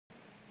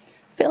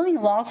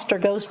Feeling lost or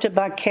ghosted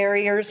by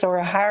carriers or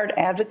a hired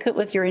advocate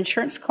with your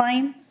insurance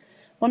claim?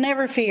 Well,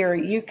 never fear.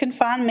 You can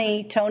find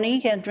me, Toni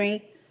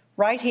Henry,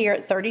 right here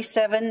at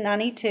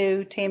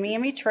 3792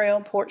 Tamiami Trail,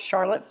 Port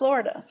Charlotte,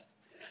 Florida.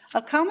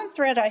 A common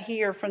thread I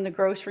hear from the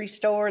grocery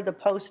store, the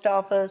post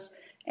office,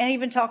 and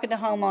even talking to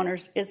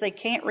homeowners is they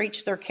can't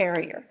reach their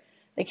carrier.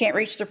 They can't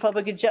reach their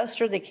public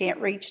adjuster, they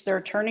can't reach their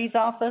attorney's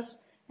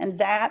office, and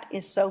that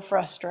is so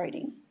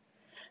frustrating.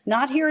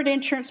 Not here at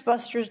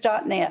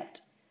Insurancebusters.net.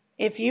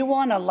 If you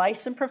want a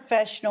licensed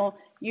professional,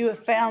 you have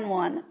found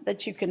one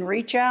that you can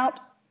reach out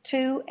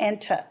to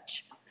and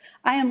touch.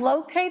 I am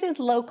located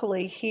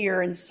locally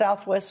here in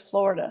Southwest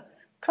Florida.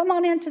 Come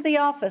on into the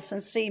office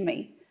and see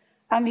me.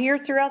 I'm here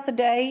throughout the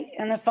day,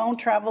 and the phone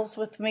travels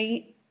with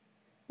me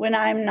when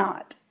I'm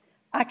not.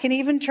 I can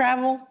even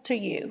travel to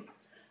you.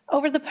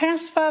 Over the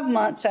past 5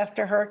 months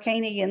after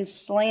Hurricane Ian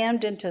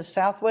slammed into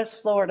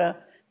Southwest Florida,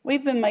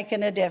 we've been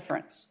making a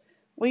difference.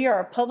 We are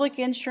a public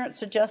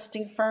insurance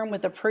adjusting firm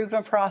with a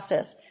proven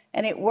process,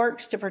 and it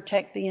works to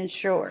protect the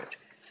insured.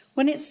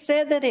 When it's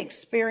said that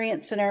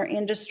experience in our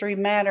industry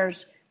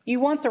matters, you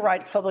want the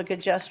right public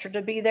adjuster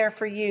to be there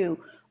for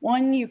you,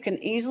 one you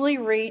can easily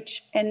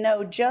reach and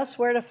know just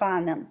where to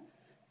find them.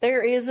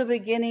 There is a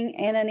beginning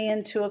and an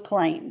end to a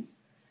claim.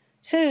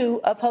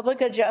 2, a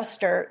public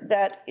adjuster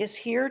that is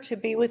here to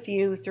be with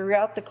you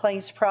throughout the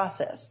claims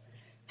process.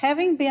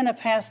 Having been a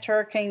past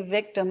hurricane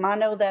victim, I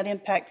know that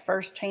impact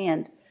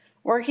firsthand.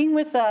 Working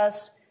with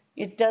us,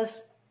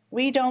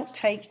 we don't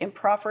take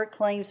improper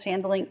claims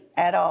handling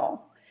at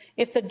all.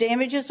 If the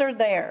damages are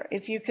there,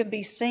 if you can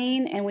be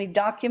seen and we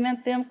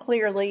document them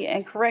clearly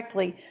and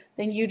correctly,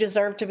 then you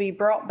deserve to be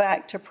brought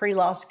back to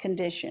pre-loss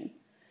condition.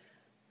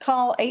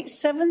 Call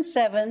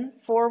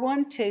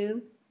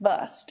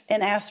 877-412-BUST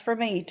and ask for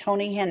me,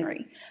 Toni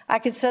Henry. I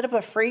can set up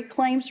a free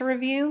claims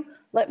review.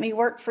 Let me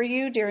work for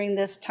you during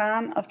this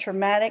time of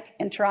traumatic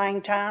and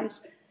trying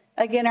times.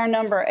 Again, our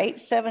number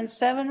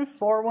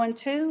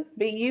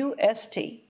 877-412-BUST.